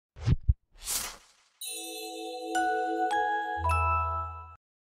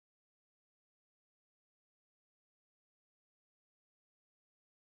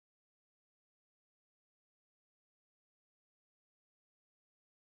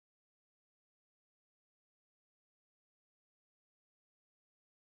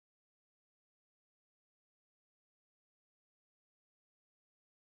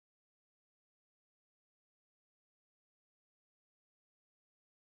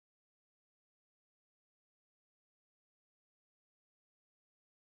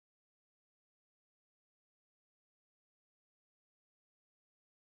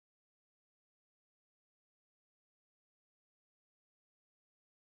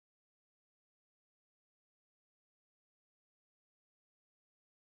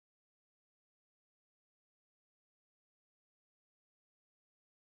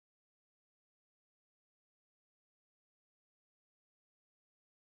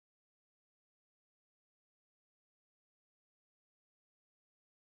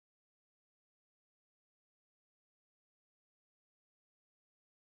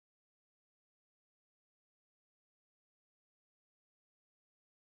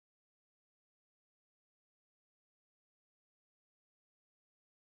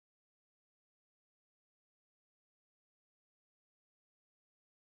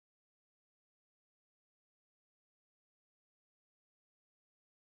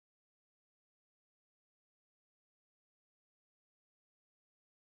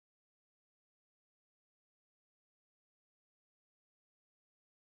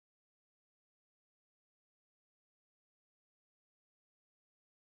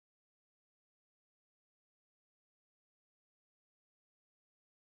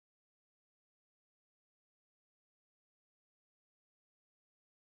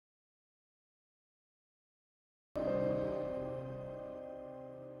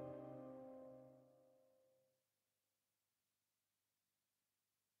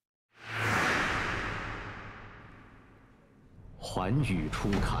寰宇初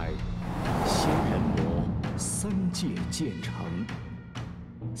开，仙人魔三界渐成。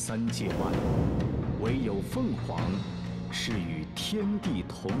三界外，唯有凤凰是与天地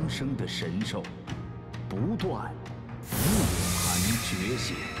同生的神兽，不断涅槃觉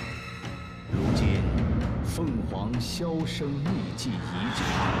醒。如今，凤凰销声匿迹已久，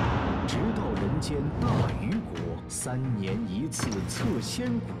直到人间大虞国3年1次测仙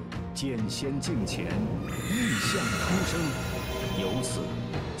蛊，剑仙境前，异象突生。由此，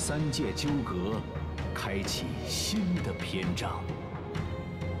三界纠葛开启新的篇章。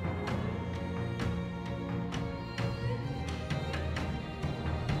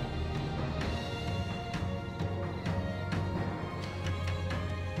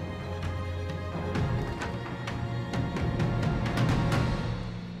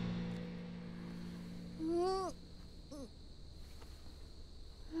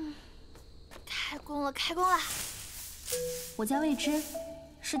开工了！我叫魏之，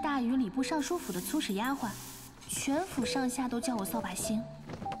是大禹礼部尚书府的粗使丫鬟，全府上下都叫我扫把星，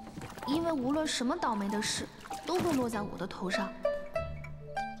因为无论什么倒霉的事，都会落在我的头上。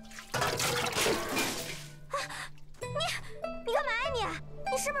你干嘛呀你？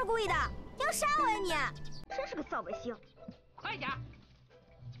你是不是故意的？你要杀我呀你！真是个扫把星！快点，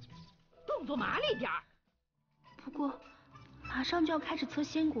动作麻利点儿。不过，马上就要开始测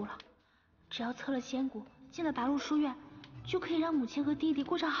仙蛊了。只要测了仙蛊，进了白鹿书院，就可以让母亲和弟弟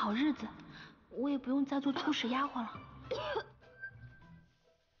过上好日子，我也不用再做粗使丫鬟了。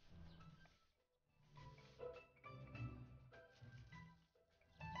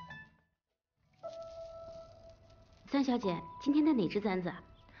三小姐，今天带哪只簪子？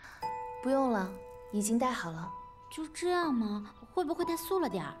不用了，已经戴好了。就这样吗？会不会太素了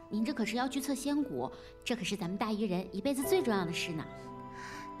点儿？您这可是要去测仙蛊，这可是咱们大禹人一辈子最重要的事呢。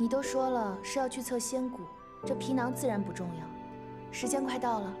你都说了是要去测仙蛊，这皮囊自然不重要。时间快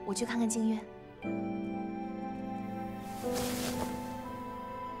到了，我去看看静月。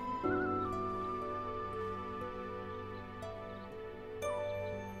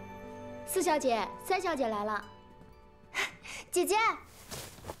四小姐、三小姐来了。姐姐，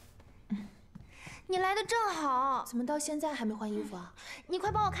你来的正好。怎么到现在还没换衣服啊？你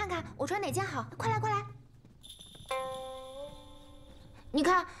快帮我看看，我穿哪件好？快来，快来！你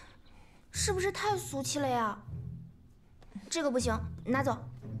看，是不是太俗气了呀？这个不行，拿走。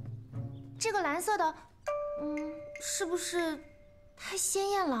这个蓝色的，是不是太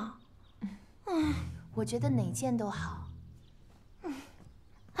鲜艳了？我觉得哪件都好。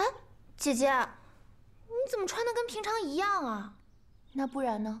啊，姐姐，你怎么穿的跟平常一样啊？那不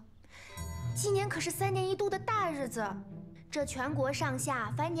然呢？今年可是3年1度的大日子，这全国上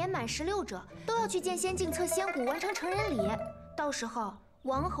下凡年满16者，都要去见仙境测仙蛊，完成成人礼。到时候，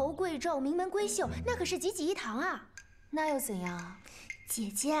王侯贵胄、名门闺秀，那可是济济一堂啊！那又怎样啊？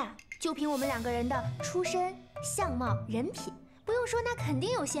姐姐，就凭我们2个人的出身、相貌、人品，不用说，那肯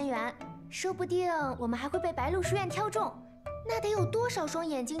定有仙缘。说不定我们还会被白鹿书院挑中，那得有多少双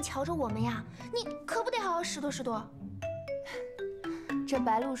眼睛瞧着我们呀？你可不得好好拾掇拾掇。这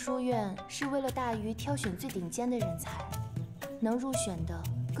白鹿书院是为了大禹挑选最顶尖的人才，能入选的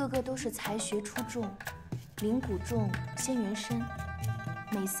个个都是才学出众、灵骨重、仙缘深。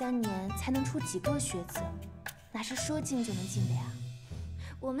每3年才能出几个学子，哪是说进就能进的呀？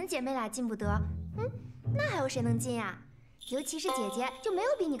我们姐妹俩进不得，那还有谁能进呀？尤其是姐姐，就没有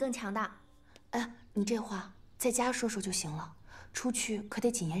比你更强的。哎，你这话在家说说就行了，出去可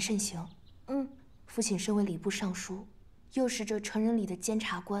得谨言慎行。父亲身为礼部尚书，又是这成人礼的监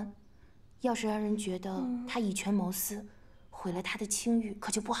察官，要是让人觉得他以权谋私，毁了他的清誉，可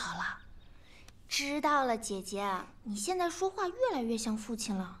就不好了。知道了，姐姐，你现在说话越来越像父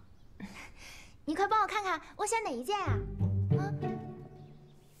亲了。你快帮我看看，我选哪一件呀？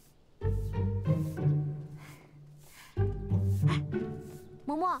哎，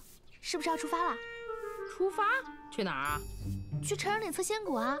嬷嬷，是不是要出发了？出发？去哪儿啊？去成人礼测仙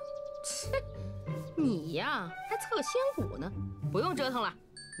蛊啊！切，你呀，还测仙蛊呢？不用折腾了，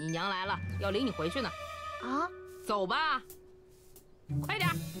你娘来了，要领你回去呢。啊，走吧，快点。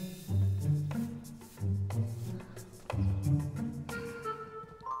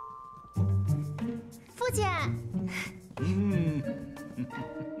父亲，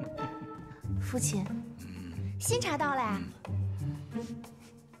父亲，新茶到了呀。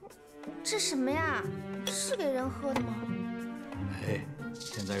这什么呀？是给人喝的吗？哎，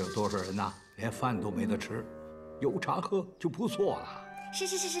现在有多少人呐？连饭都没得吃，有茶喝就不错了。是。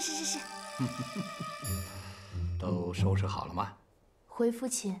都收拾好了吗？回父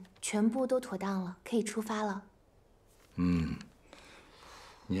亲，全部都妥当了，可以出发了。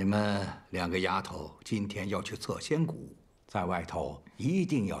你们2个丫头今天要去测仙蛊，在外头一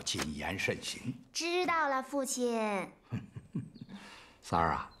定要谨言慎行。知道了，父亲。三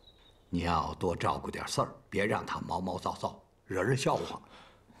儿啊，你要多照顾点四儿，别让他毛毛躁躁，惹人笑话。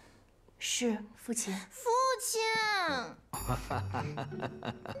是，父亲。父亲。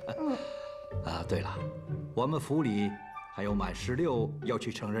啊，对了，我们府里还有满16要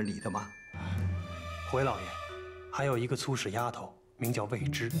去成人礼的吗？回老爷，还有一个粗使丫头，名叫魏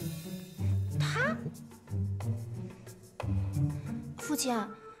之。她？父亲，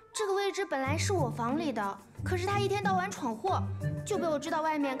这个位置本来是我房里的，可是她一天到晚闯祸，就被我支到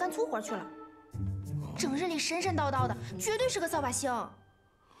外面干粗活去了。整日里神神叨叨的，绝对是个扫把星。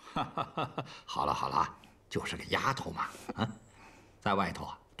好了好了，就是个丫头嘛，啊，在外头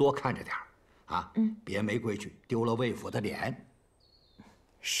啊多看着点儿，啊，别没规矩，丢了魏府的脸。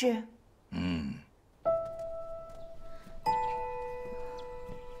是。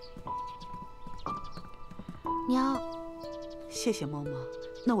娘，谢谢嬷嬷，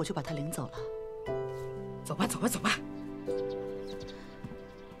那我就把她领走了。走吧，走吧，走吧。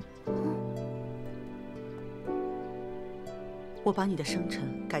我把你的生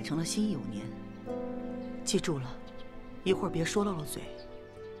辰改成了辛酉年，记住了，一会儿别说漏了嘴。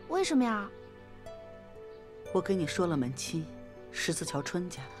为什么呀？我给你说了门亲，十字桥春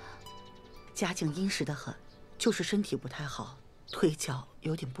家，家境殷实的很，就是身体不太好，腿脚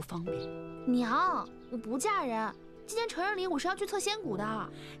有点不方便。娘，我不嫁人，今年成人礼我是要去测仙骨的。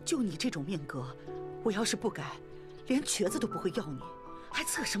就你这种命格，我要是不改，连瘸子都不会要你，还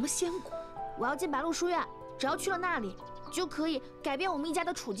测什么仙骨？我要进白鹿书院，只要去了那里，就可以改变我们一家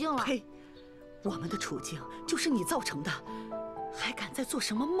的处境了。呸！我们的处境就是你造成的，还敢在做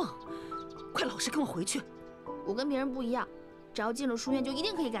什么梦？快老实跟我回去！我跟别人不一样，只要进了书院就一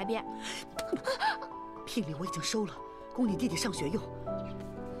定可以改变。聘礼我已经收了，供你弟弟上学用。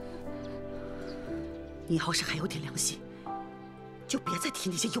你要是还有点良心，就别再提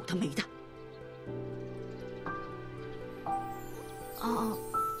那些有的没的。哦，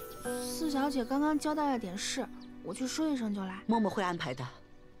四小姐刚刚交代了点事，我去说一声就来。嬷嬷会安排的，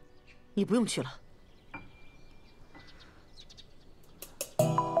你不用去了。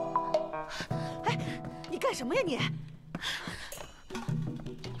哎，你干什么呀你？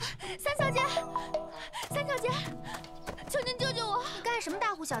三小姐，三小姐，求您救救我！你干什么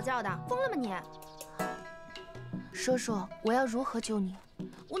大呼小叫的？疯了吗你？说说我要如何救你？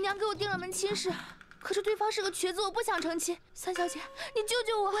我娘给我定了门亲事，可是对方是个瘸子，我不想成亲。三小姐，你救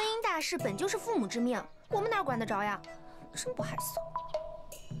救我！婚姻大事本就是父母之命，我们哪管得着呀？真不害臊！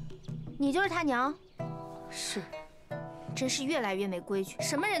你就是他娘？是。真是越来越没规矩，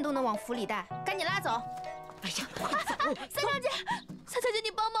什么人都能往府里带，赶紧拉走！哎呀，快走！三小姐，三小姐，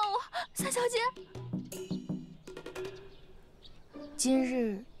你帮帮我！三小姐，今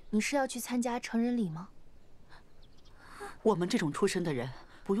日你是要去参加成人礼吗？我们这种出身的人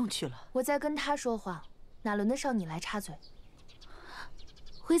不用去了。我在跟他说话，哪轮得上你来插嘴？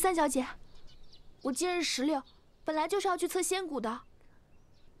回三小姐，我今日16，本来就是要去测仙骨的。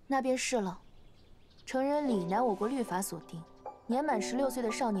那便是了。成人礼乃我国律法所定，年满16岁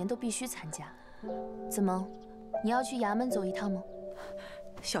的少年都必须参加。怎么，你要去衙门走一趟吗？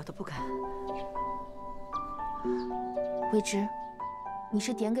小的不敢。未知，你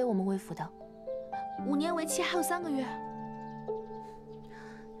是点给我们魏府的？5年为期，还有3个月。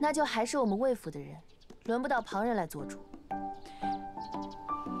那就还是我们魏府的人，轮不到旁人来做主。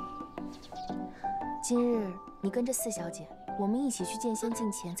今日你跟着四小姐，我们一起去剑仙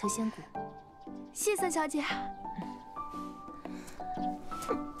镜前测仙骨。谢三小姐。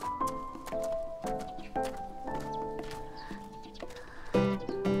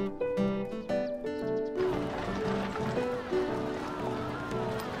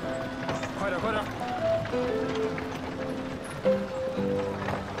快点，快点！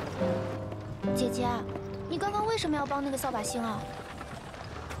姐姐，你刚刚为什么要帮那个扫把星啊？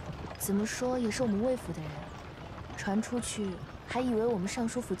怎么说也是我们魏府的人，传出去还以为我们尚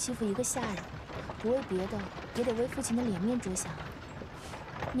书府欺负一个下人。不为别的，也得为父亲的脸面着想啊！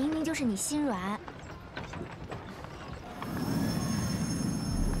明明就是你心软。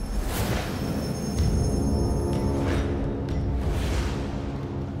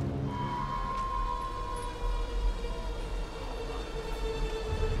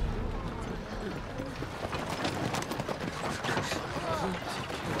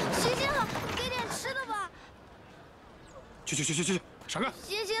行行好，给点吃的吧。去，闪开！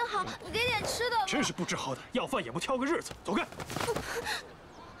行行好，你给点吃的吧。真是不知好歹，要饭也不挑个日子，走开！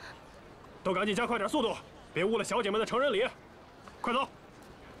都赶紧加快点速度，别误了小姐们的成人礼。快走！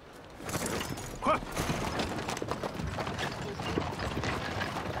快！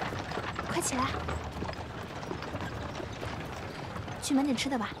快起来！去买点吃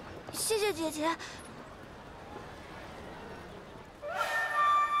的吧。谢谢姐姐。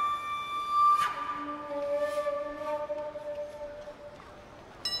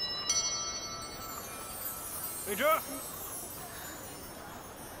魏之，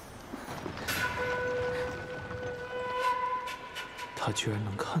他居然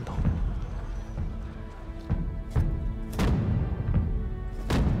能看到我。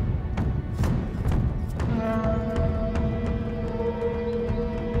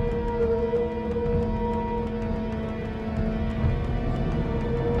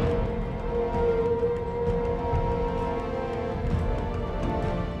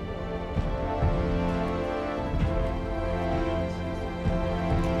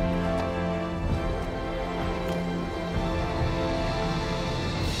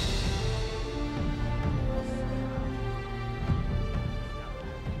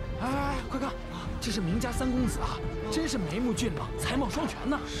 这是名家三公子啊，真是眉目俊朗，才貌双全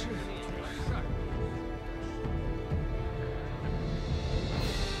呐。是。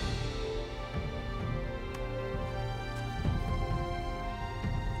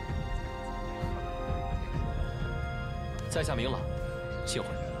在下明朗，谢会。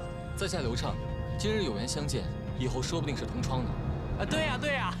在下刘畅，今日有缘相见，以后说不定是同窗呢。啊，对呀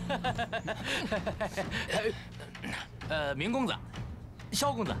对呀。明公子，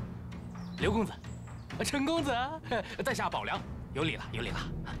萧公子，刘公子。 陈公子，在下保良，有礼了，有礼了。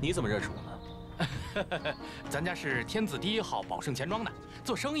你怎么认识我们？咱家是天字第一号宝盛钱庄的，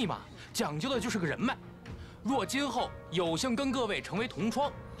做生意嘛，讲究的就是个人脉。若今后有幸跟各位成为同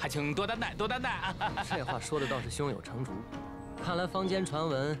窗，还请多担待，多担待。这话说的倒是胸有成竹。看来坊间传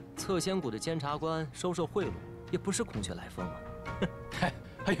闻测仙谷的监察官收受贿赂，也不是空穴来风啊。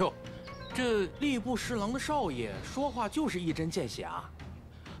哎呦，这吏部侍郎的少爷说话就是一针见血啊。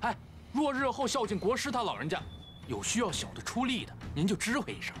哎。 若日后孝敬国师他老人家，有需要小的出力的，您就知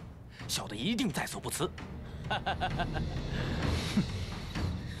会一声，小的一定在所不辞。哎，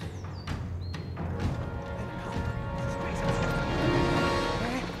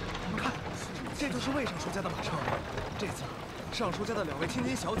你们看，这就是魏尚书家的马车。这次，尚书家的2位千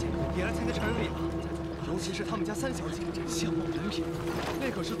金小姐也来参加成人礼了，尤其是他们家3小姐，相貌人品，那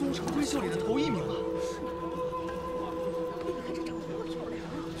可是东城闺秀里的头1名啊。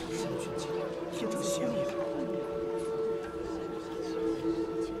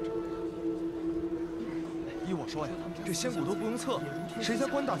 依我说呀，这仙骨都不用测，谁家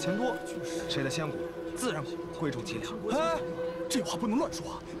官大钱多，谁的仙骨自然贵重几两。哎，这话不能乱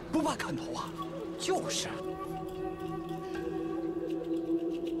说，不怕砍头啊！就是。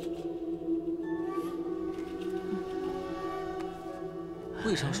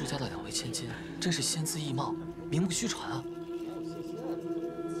魏尚书家的2位千金，真是仙姿异貌，名不虚传啊！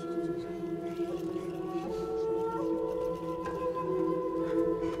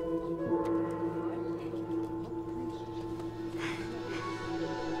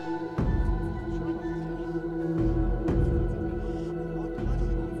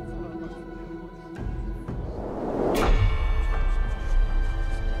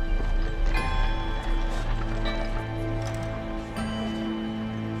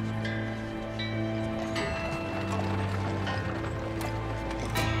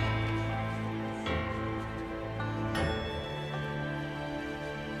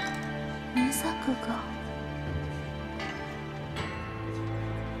 哥哥，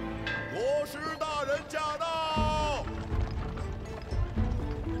国师大人驾到！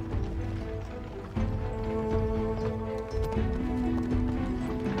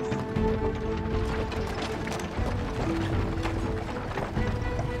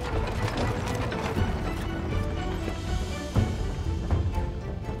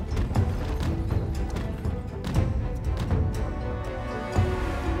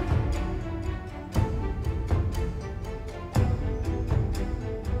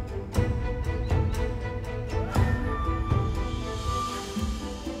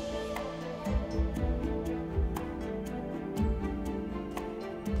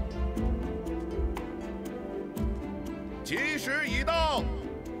吉时已到，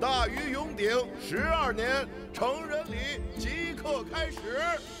大禹永鼎12年成人礼即刻开始。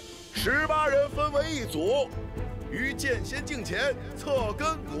18人分为一组，于剑仙境前测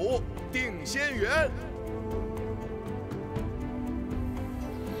根骨、定仙元。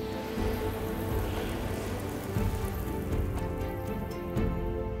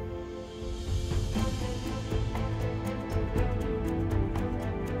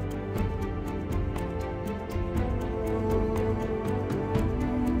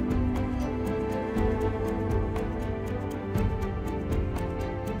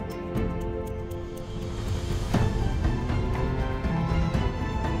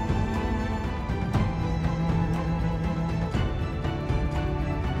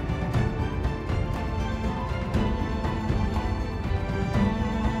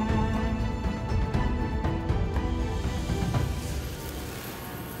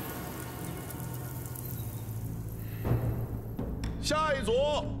一组。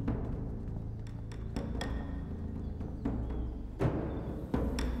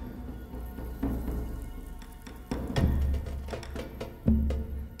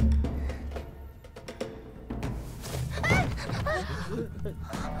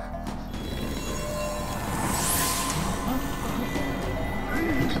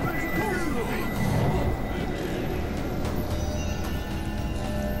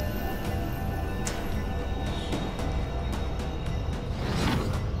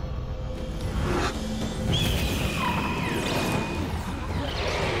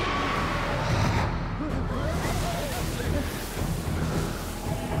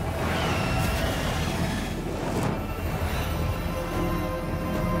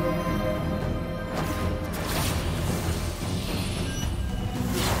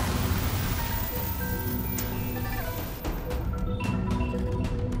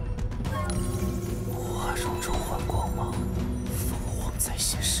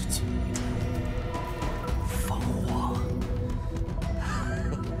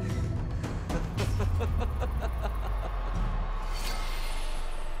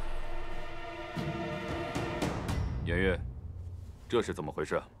颜月，这是怎么回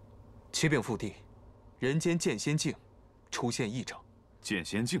事？启禀父帝，人间剑仙境出现异兆。剑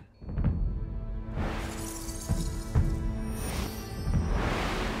仙境？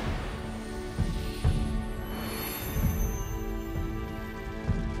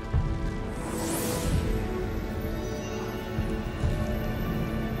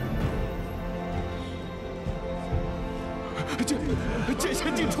剑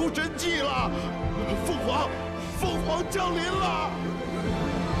仙境出真迹了！凤凰降临了！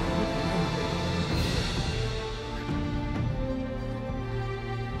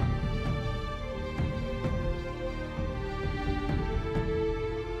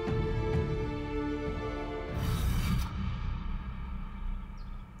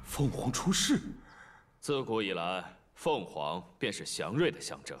凤凰出世。自古以来，凤凰便是祥瑞的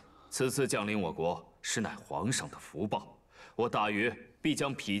象征。此次降临我国，实乃皇上的福报。我大禹必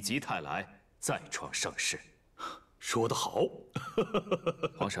将否极泰来，再创盛世。说得好，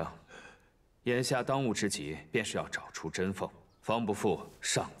皇上，眼下当务之急便是要找出真凤，方不负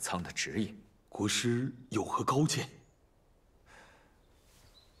上苍的旨意。国师有何高见？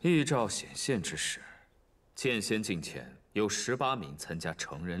异兆显现之时，剑仙境前有18名参加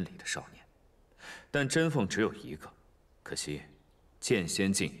成人礼的少年，但真凤只有1个。可惜，剑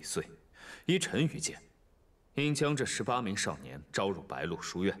仙境已碎，依臣愚见，应将这18名少年招入白鹿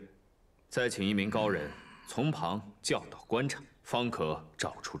书院，再请一名高人从旁教导观察，方可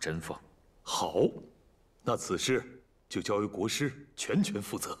找出真凤。好，那此事就交由国师全权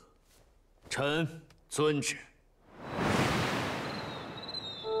负责。臣遵旨。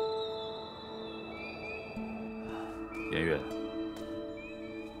颜渊，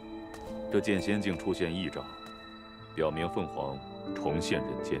这剑仙境出现异兆，表明凤凰重现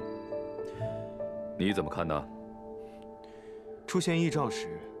人间。你怎么看呢？出现异兆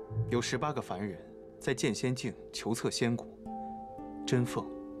时，有18个凡人在剑仙境求测仙骨，真凤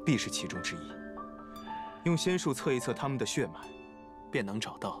必是其中之一。用仙术测一测他们的血脉，便能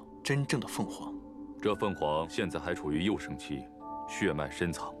找到真正的凤凰。这凤凰现在还处于幼生期，血脉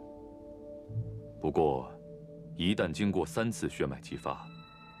深藏。不过，一旦经过3次血脉激发，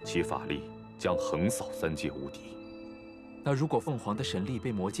其法力将横扫3界无敌。那如果凤凰的神力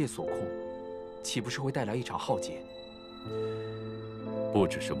被魔界所控，岂不是会带来一场浩劫？不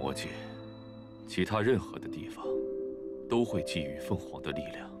只是魔界，其他任何的地方都会觊觎凤凰的力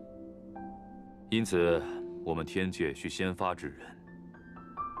量。因此，我们天界需先发制人。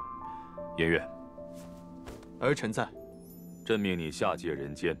颜渊，儿臣在。朕命你下界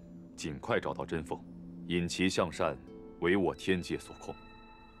人间，尽快找到真凤，引其向善，为我天界所控。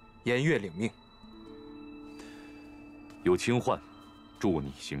颜渊领命。有清唤，助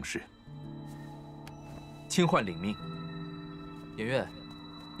你行事。清唤领命。颜渊，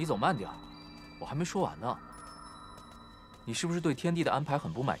你走慢点，我还没说完呢。你是不是对天帝的安排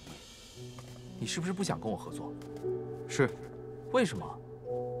很不满意？你是不是不想跟我合作？是。为什么？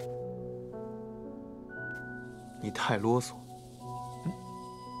你太啰嗦。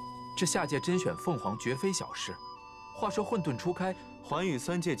这下界甄选凤凰绝非小事。话说混沌初开，寰宇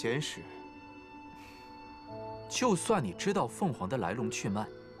3界简史。就算你知道凤凰的来龙去脉，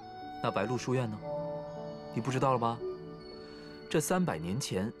那白鹿书院呢？你不知道了吧？这300年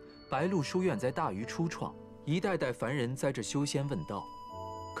前，白鹿书院在大禹初创，一代代凡人在这修仙问道。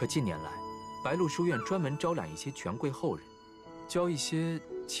可近年来，白鹿书院专门招揽一些权贵后人，教一些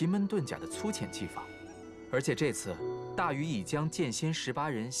奇门遁甲的粗浅技法。而且这次，大禹已将剑仙18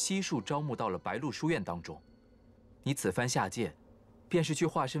人悉数招募到了白鹿书院当中。你此番下界，便是去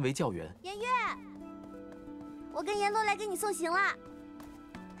化身为教员。颜月，我跟阎罗来给你送行啦。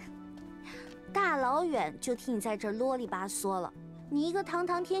大老远就听你在这儿啰里吧嗦了，你一个堂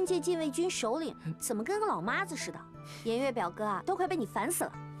堂天界禁卫军首领，怎么跟个老妈子似的？颜月表哥啊，都快被你烦死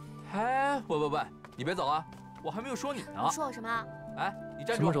了。哎，喂，你别走啊，我还没有说你呢。你说我什么？哎，你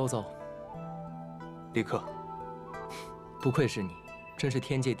站住！什么时候走？立刻。不愧是你，真是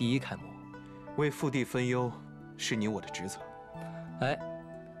天界第一楷模。为父弟分忧，是你我的职责。哎，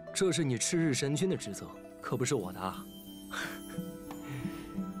这是你赤日神君的职责，可不是我的啊。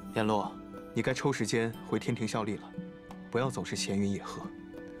阎罗，你该抽时间回天庭效力了，不要总是闲云野鹤。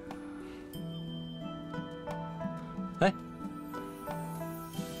哎，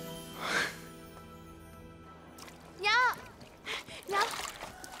娘，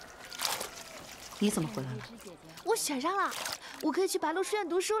你怎么回来了？我选上了，我可以去白鹿书院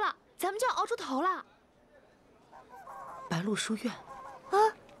读书了，咱们就要熬出头了。白鹿书院啊，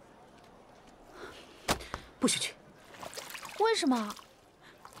不许去。为什么？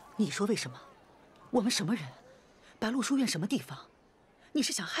你说为什么？我们什么人？白鹿书院什么地方？你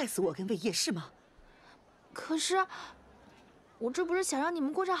是想害死我跟魏烨是吗？可是，我这不是想让你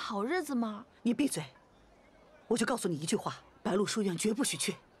们过上好日子吗？你闭嘴！我就告诉你一句话：白鹿书院绝不许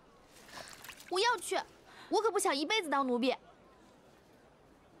去。我要去，我可不想一辈子当奴婢。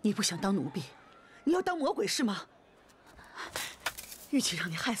你不想当奴婢，你要当魔鬼是吗？与其让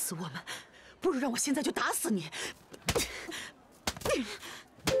你害死我们，不如让我现在就打死你！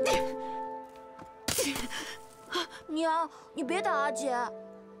娘，你别打阿姐。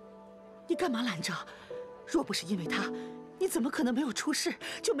你干嘛拦着？若不是因为他，你怎么可能没有出事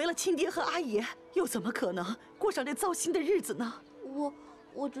就没了亲爹和阿爷？又怎么可能过上这糟心的日子呢？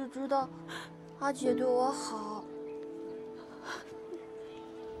我只知道，阿姐对我好。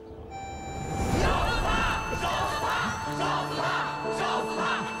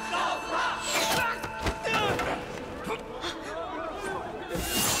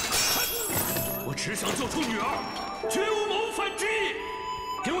我只想救出女儿，绝无谋反之意。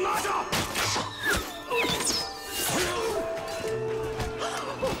给我拿下！爷爷！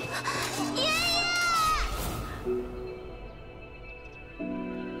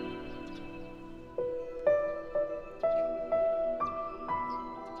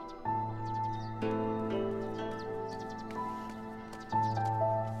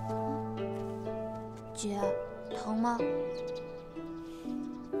姐，疼吗？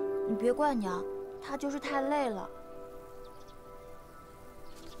你别怪娘，她就是太累了。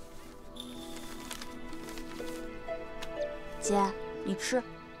姐，你吃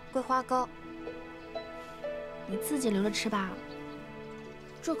桂花糕。你自己留着吃吧。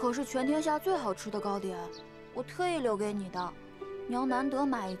这可是全天下最好吃的糕点，我特意留给你的，娘难得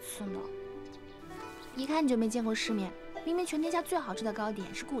买一次呢。一看你就没见过世面，明明全天下最好吃的糕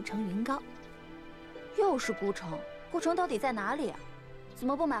点是顾城云糕。又是顾城，顾城到底在哪里？怎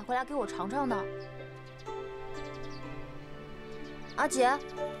么不买回来给我尝尝呢？阿姐，啊，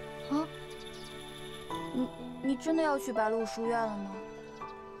你真的要去白鹿书院了吗？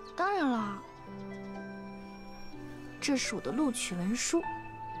当然了，这是我的录取文书。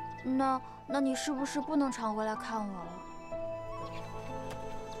那你是不是不能常回来看我了？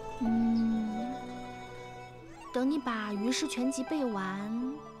等你把《于氏全集》背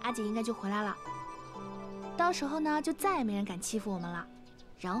完，阿姐应该就回来了。到时候呢，就再也没人敢欺负我们了。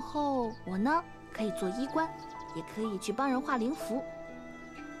然后我呢，可以做医官，也可以去帮人画灵符，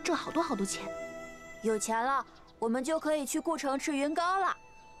挣好多好多钱。有钱了，我们就可以去顾城吃云糕了。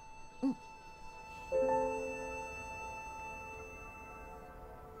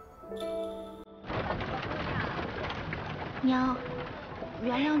娘，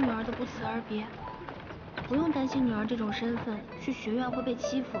原谅女儿的不辞而别，不用担心女儿这种身份去学院会被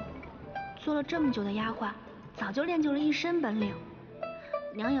欺负。做了这么久的丫鬟，早就练就了一身本领。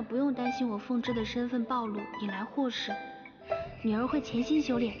娘也不用担心我凤芝的身份暴露引来祸事，女儿会潜心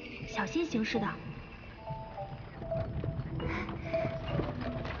修炼，小心行事的。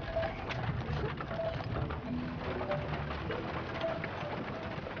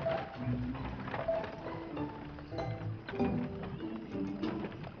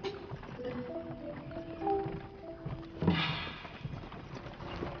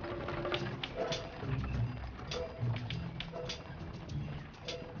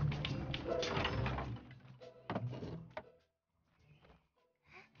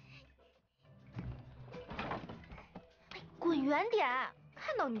滚远点，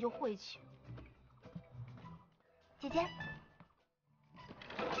看到你就晦气。姐姐，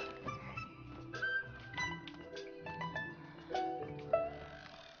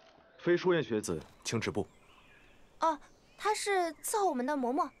非书院学子，请止步。啊，他是伺候我们的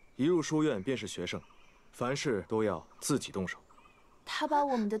嬷嬷。一入书院便是学生，凡事都要自己动手。他把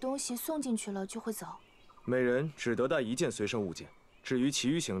我们的东西送进去了就会走。每人只得带1件随身物件，至于其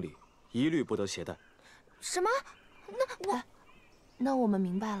余行李，一律不得携带。什么？那我们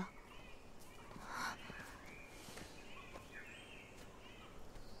明白了。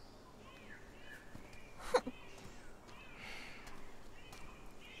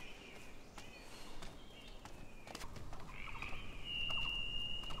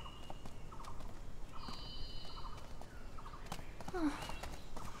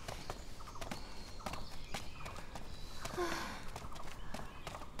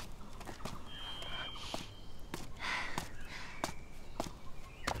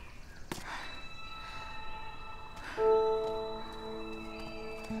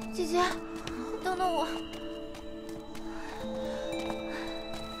姐姐，等等我。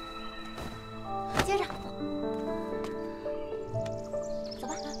接着，走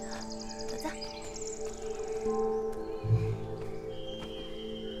吧，走着。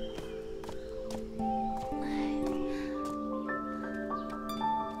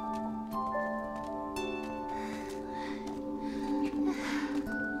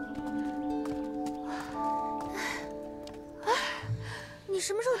你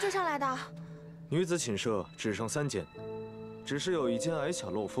什么时候追上来的？女子寝舍只剩3间，只是有1间矮小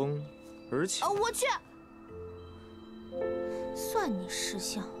漏风，而且……我去，算你识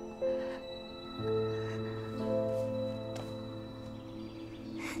相。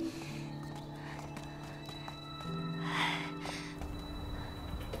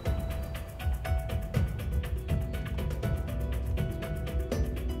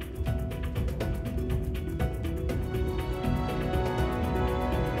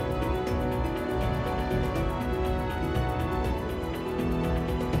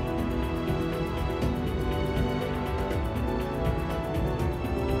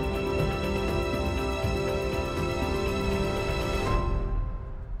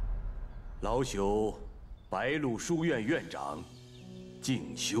老朽白鹿书院院长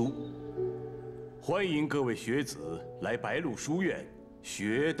静修，欢迎各位学子来白鹿书院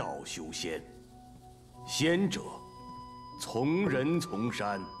学道修仙。仙者，从人从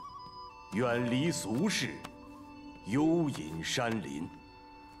山，远离俗世，幽隐山林。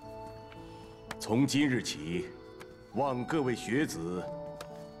从今日起，望各位学子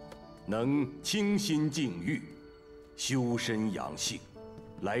能清心静欲，修身养性，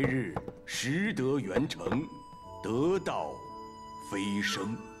来日识得圆成，得道飞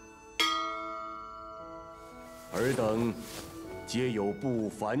升。尔等皆有不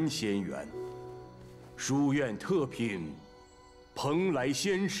凡仙缘，书院特聘蓬莱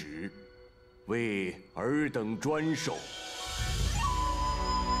仙使，为尔等专授。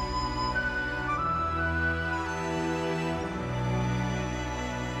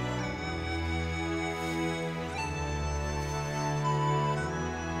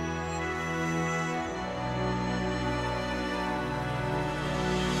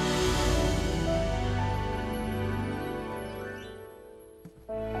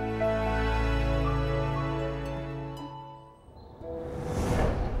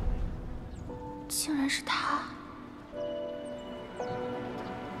竟然是他！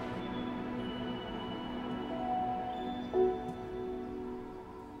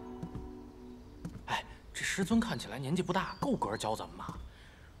哎，这师尊看起来年纪不大，够格教咱们嘛。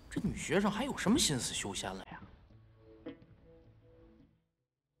这女学生还有什么心思修仙了呀？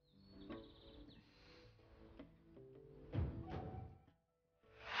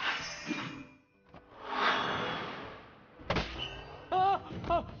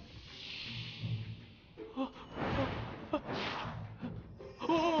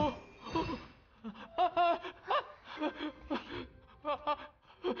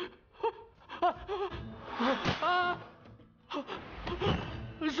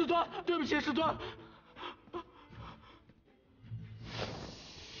师尊，对不起，师尊。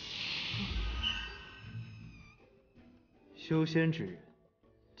修仙之人，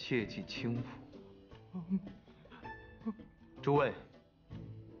切忌轻浮。诸位，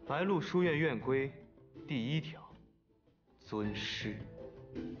白鹿书院院规第1条，尊师。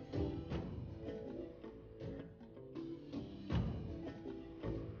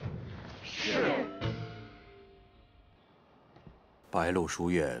是。白鹿书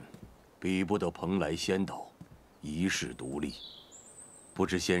院比不得蓬莱仙岛，一世独立，不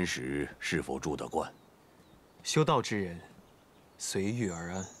知仙使是否住得惯？修道之人，随遇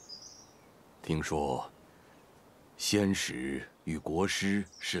而安。听说，仙使与国师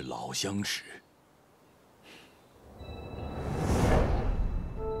是老相识。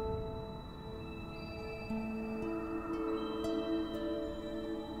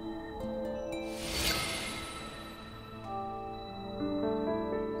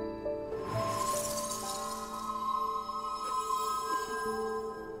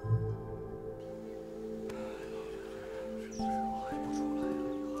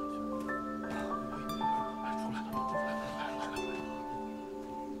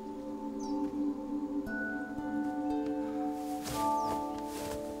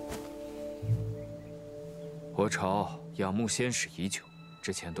我朝仰慕仙使已久，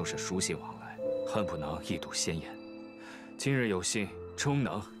之前都是书信往来，恨不能一睹仙颜。今日有幸，终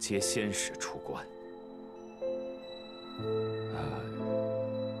能接仙使出关。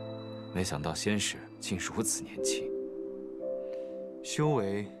没想到仙使竟如此年轻。修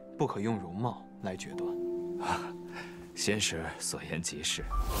为不可用容貌来决断。仙使所言极是。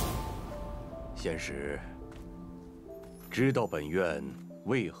仙使，知道本院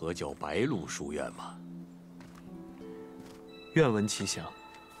为何叫白鹿书院吗？愿闻其详。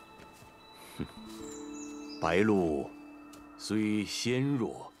白鹿虽纤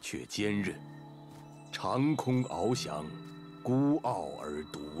弱，却坚韧，长空翱翔，孤傲而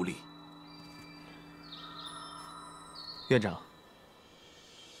独立。院长，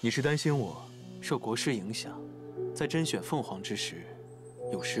你是担心我受国师影响，在甄选凤凰之时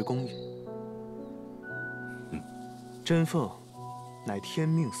有失公允？甄凤乃天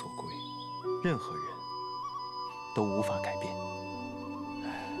命所归，任何人都无法改变。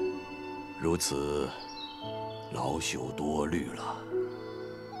如此，老朽多虑了。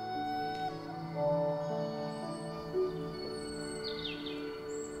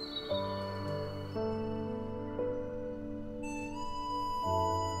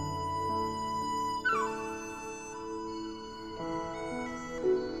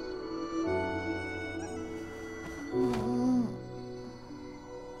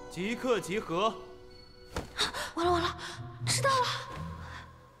即刻集合！完了完了，知道了。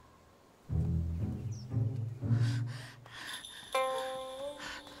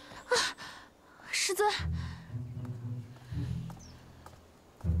师尊，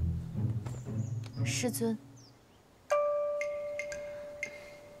师尊。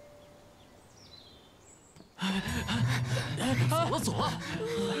走了走了，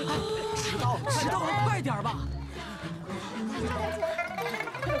迟到了迟到了，快点吧！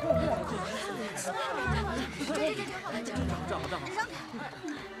站好站好。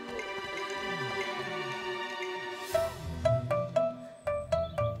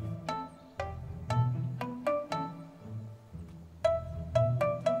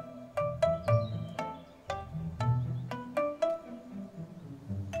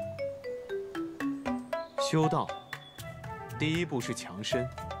修道，第一步是强身；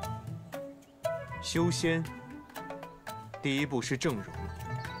修仙，第一步是正容。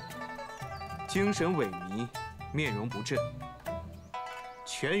精神萎靡，面容不振，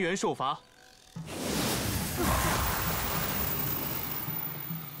全员受罚。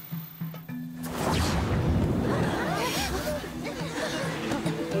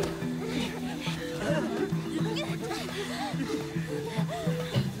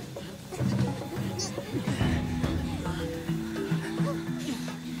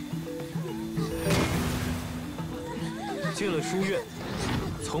进了书院，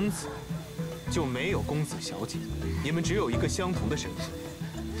从此就没有公子小姐，你们只有一个相同的身份，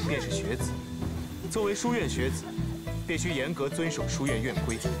便是学子。作为书院学子，必须严格遵守书院院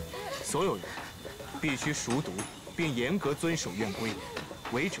规，所有人必须熟读并严格遵守院规，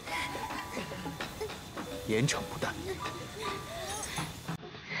违者严惩不贷。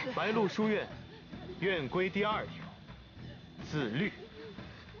白鹿书院院规第2条：自律。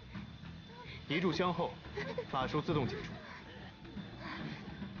一炷香后，法术自动解除。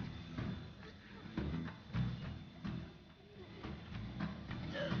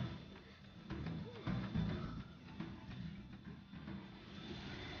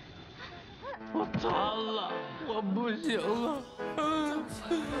我瘫了，我不行了。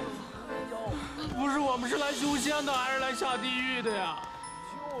不是，我们是来修仙的，还是来下地狱的呀？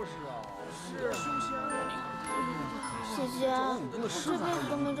就是啊，是修仙啊。姐姐，我这辈子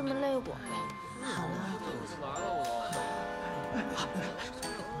都没这么累过。好了。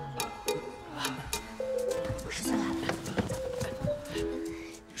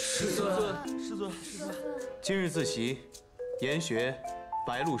师尊来了。师尊。今日自习，研学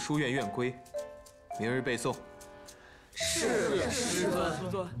白鹿书院院规，明日背诵。是师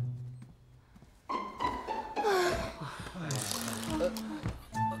尊。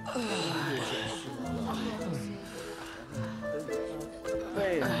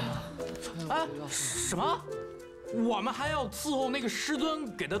哎，什么？我们还要伺候那个师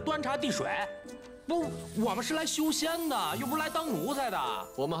尊给他端茶递水？不，我们是来修仙的，又不是来当奴才的。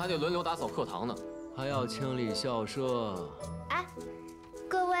我们还得轮流打扫课堂呢，还要清理校舍。哎，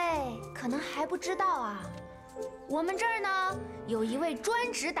各位可能还不知道啊，我们这儿呢有一位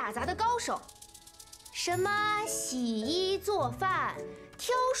专职打杂的高手，什么洗衣做饭、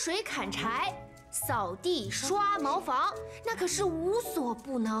挑水砍柴、扫地刷茅房，那可是无所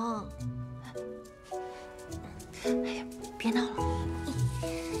不能。哎呀，别闹了。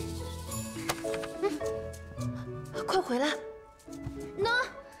快回来！喏，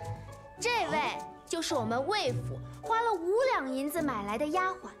这位就是我们魏府花了5两银子买来的丫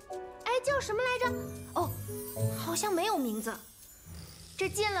鬟，哎，叫什么来着？哦，好像没有名字。这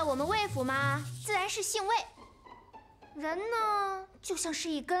进了我们魏府嘛，自然是姓魏。人呢，就像是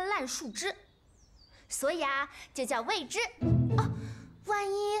一根烂树枝，所以啊，就叫魏枝。哦，万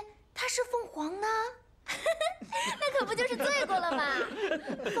一他是凤凰呢？那可不就是罪过了吗？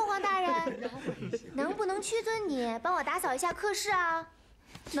凤凰大人，能不能屈尊你帮我打扫一下客室啊？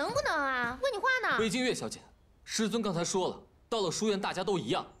能不能啊？问你话呢。魏金月小姐，师尊刚才说了，到了书院大家都一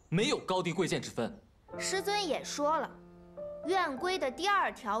样，没有高低贵贱之分。师尊也说了，院规的第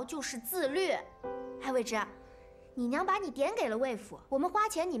2条就是自律。哎，魏之，你娘把你点给了魏府，我们花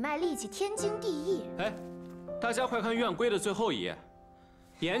钱你卖力气，天经地义。哎，大家快看院规的最后一页，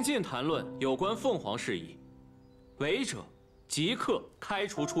严禁谈论有关凤凰事宜，违者即刻开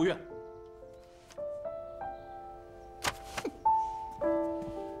除出院。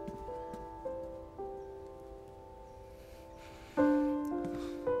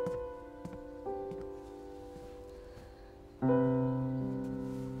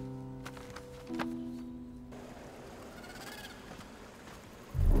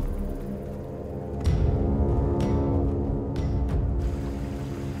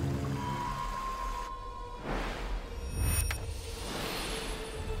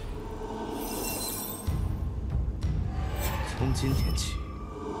从今天起，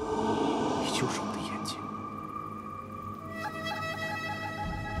你就是我的眼睛。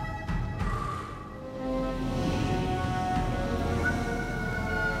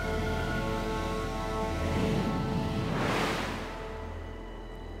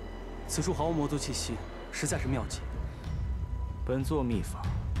此处毫无魔族气息，实在是妙极。本座秘法，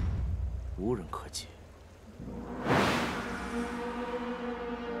无人可解。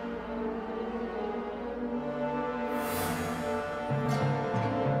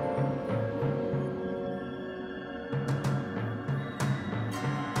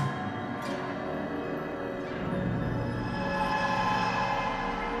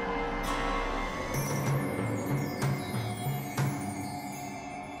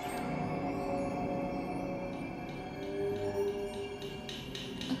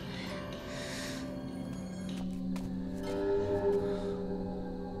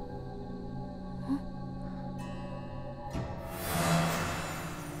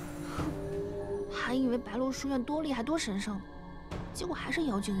还以为白鹿书院多厉害多神圣，结果还是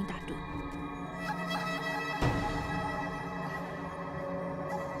妖精一大堆。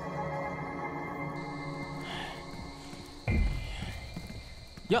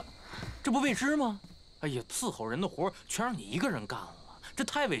呀，这不未知吗？哎呀，伺候人的活全让你一个人干了，这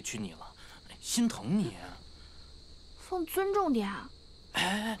太委屈你了，心疼你。放尊重点。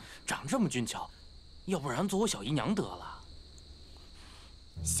哎，长这么俊俏，要不然做我小姨娘得了。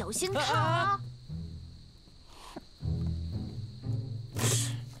小心烫啊！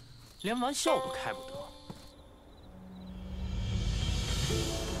连玩笑都开不得。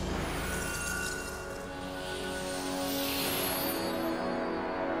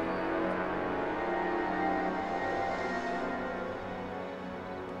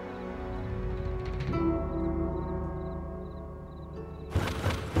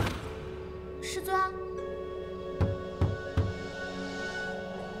师尊。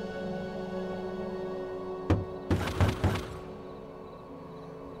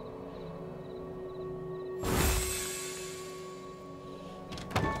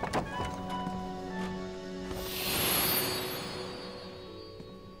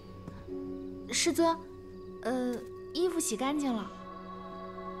师尊，衣服洗干净了。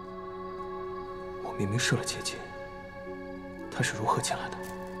我明明射了结界，他是如何进来的？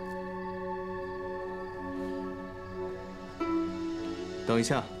等一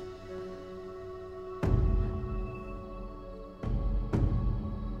下，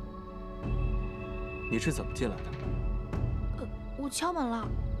你是怎么进来的？我敲门了。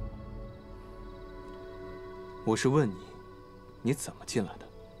我是问你，你怎么进来的？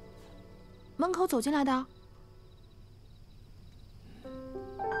门口走进来的。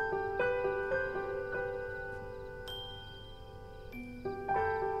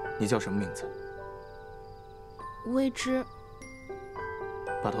你叫什么名字？未知。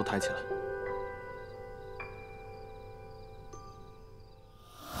把头抬起来。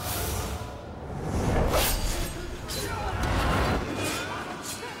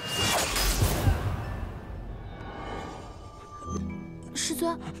师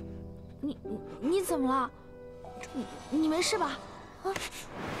尊，你怎么了？你没事吧？啊！